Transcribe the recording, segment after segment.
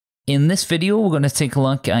In this video, we're going to take a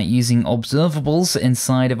look at using observables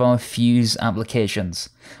inside of our Fuse applications.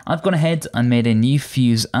 I've gone ahead and made a new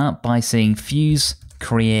Fuse app by saying Fuse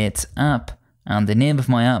create app, and the name of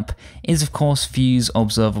my app is of course Fuse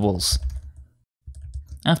Observables.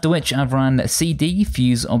 After which I've ran cd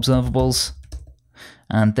Fuse Observables,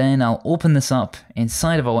 and then I'll open this up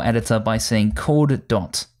inside of our editor by saying code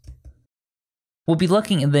dot. We'll be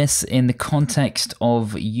looking at this in the context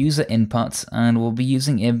of user input, and we'll be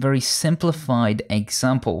using a very simplified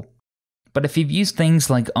example. But if you've used things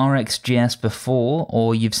like RxJS before,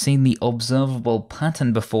 or you've seen the observable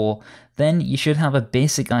pattern before, then you should have a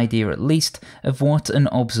basic idea at least of what an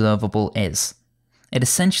observable is. It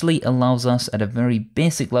essentially allows us at a very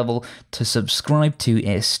basic level to subscribe to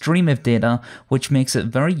a stream of data, which makes it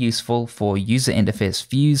very useful for user interface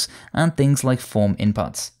views and things like form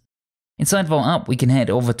inputs. Inside of our app, we can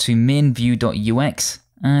head over to mainview.ux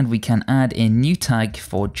and we can add a new tag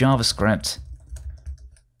for JavaScript.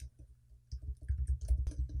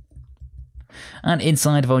 And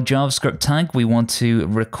inside of our JavaScript tag, we want to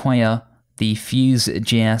require the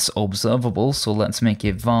Fuse.js observable. So let's make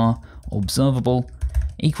a var observable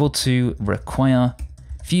equal to require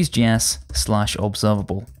Fuse.js /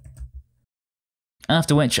 observable.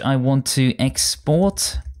 After which I want to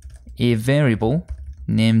export a variable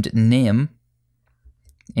named name,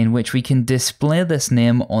 in which we can display this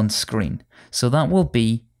name on screen. So that will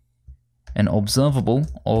be an observable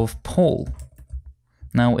of Paul.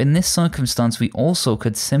 Now in this circumstance, we also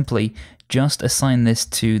could simply just assign this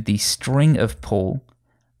to the string of Paul,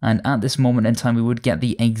 and at this moment in time we would get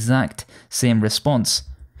the exact same response.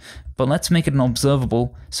 But let's make it an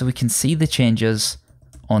observable so we can see the changes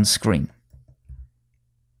on screen.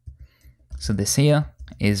 So this here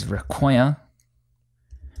is require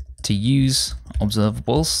to use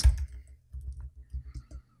observables,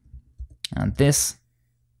 and this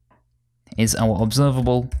is our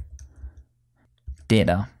observable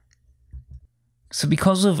data. So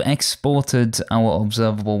because we've exported our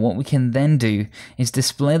observable, what we can then do is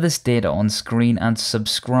display this data on screen and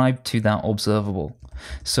subscribe to that observable.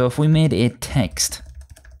 So if we made a text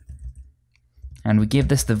and we give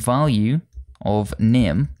this the value of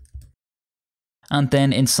name, and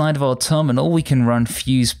then inside of our terminal, we can run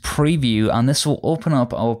Fuse preview, and this will open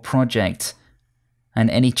up our project, and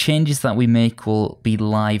any changes that we make will be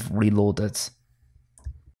live reloaded.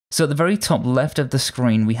 So at the very top left of the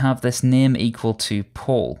screen, we have this name equal to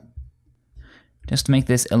Paul. Just to make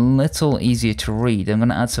this a little easier to read, I'm going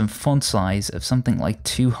to add some font size of something like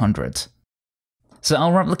 200. So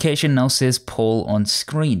our application now says Paul on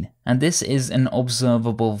screen, and this is an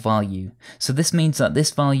observable value. So this means that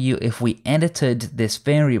this value, if we edited this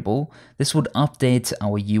variable, this would update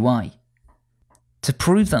our UI. To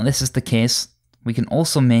prove that this is the case, we can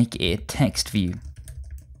also make a text view.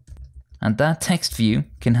 And that text view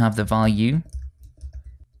can have the value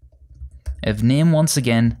of name once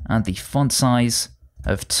again and the font size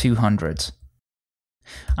of 200.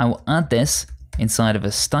 I will add this inside of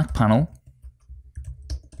a stack panel,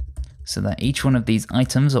 so that each one of these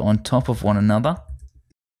items are on top of one another.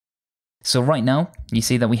 So right now, you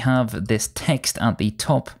see that we have this text at the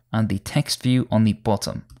top and the text view on the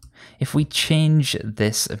bottom. If we change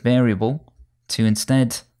this variable to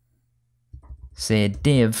instead say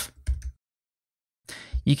div,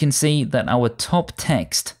 you can see that our top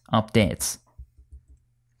text updates.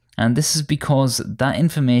 And this is because that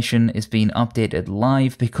information is being updated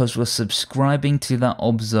live because we're subscribing to that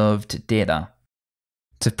observed data.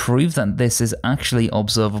 To prove that this is actually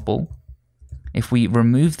observable, if we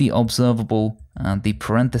remove the observable and the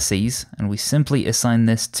parentheses and we simply assign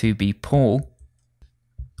this to be Paul,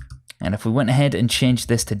 and if we went ahead and changed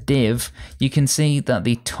this to div, you can see that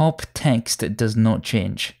the top text does not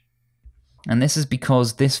change. And this is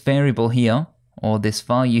because this variable here, or this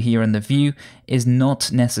value here in the view, is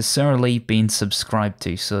not necessarily being subscribed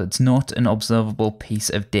to, so it's not an observable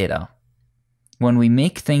piece of data. When we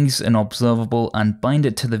make things an observable and bind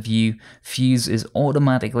it to the view, Fuse is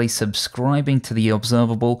automatically subscribing to the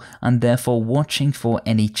observable and therefore watching for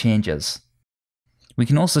any changes. We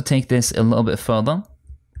can also take this a little bit further.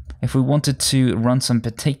 If we wanted to run some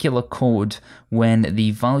particular code when the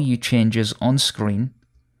value changes on screen,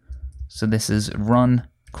 so this is run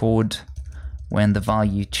code when the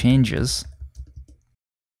value changes,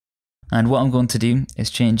 and what I'm going to do is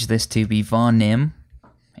change this to be var name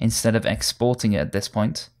instead of exporting it at this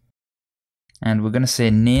point. And we're going to say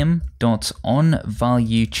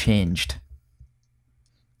name.onValueChanged.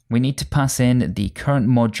 We need to pass in the current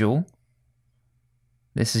module.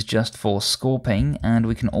 This is just for scoping, and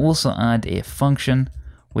we can also add a function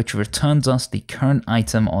which returns us the current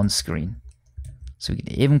item on screen. So we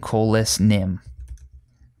can even call this name.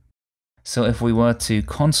 So if we were to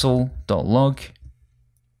console.log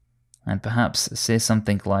and perhaps say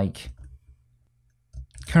something like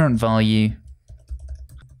current value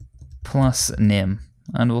plus name,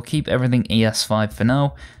 and we'll keep everything ES5 for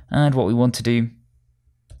now, and what we want to do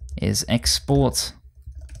is export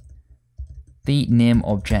the name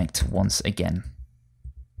object once again.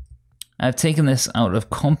 I've taken this out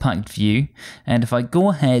of compact view, and if I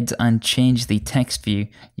go ahead and change the text view,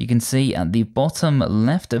 you can see at the bottom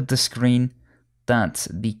left of the screen that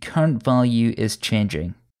the current value is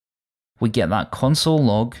changing. We get that console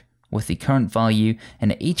log with the current value,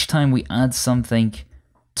 and each time we add something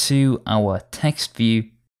to our text view,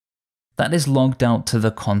 that is logged out to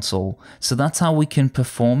the console. So that's how we can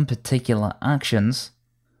perform particular actions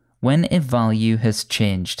when a value has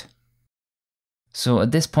changed. So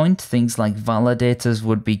at this point, things like validators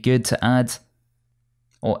would be good to add,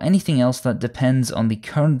 or anything else that depends on the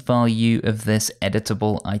current value of this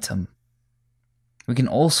editable item. We can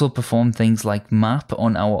also perform things like map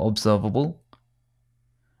on our observable.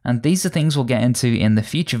 And these are things we'll get into in the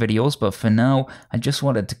future videos, but for now, I just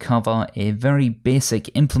wanted to cover a very basic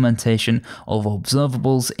implementation of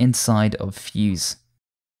observables inside of Fuse.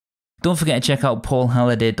 Don't forget to check out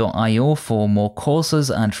paulhalliday.io for more courses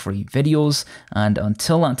and free videos, and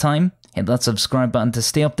until that time, hit that subscribe button to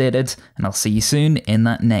stay updated, and I'll see you soon in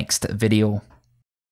that next video.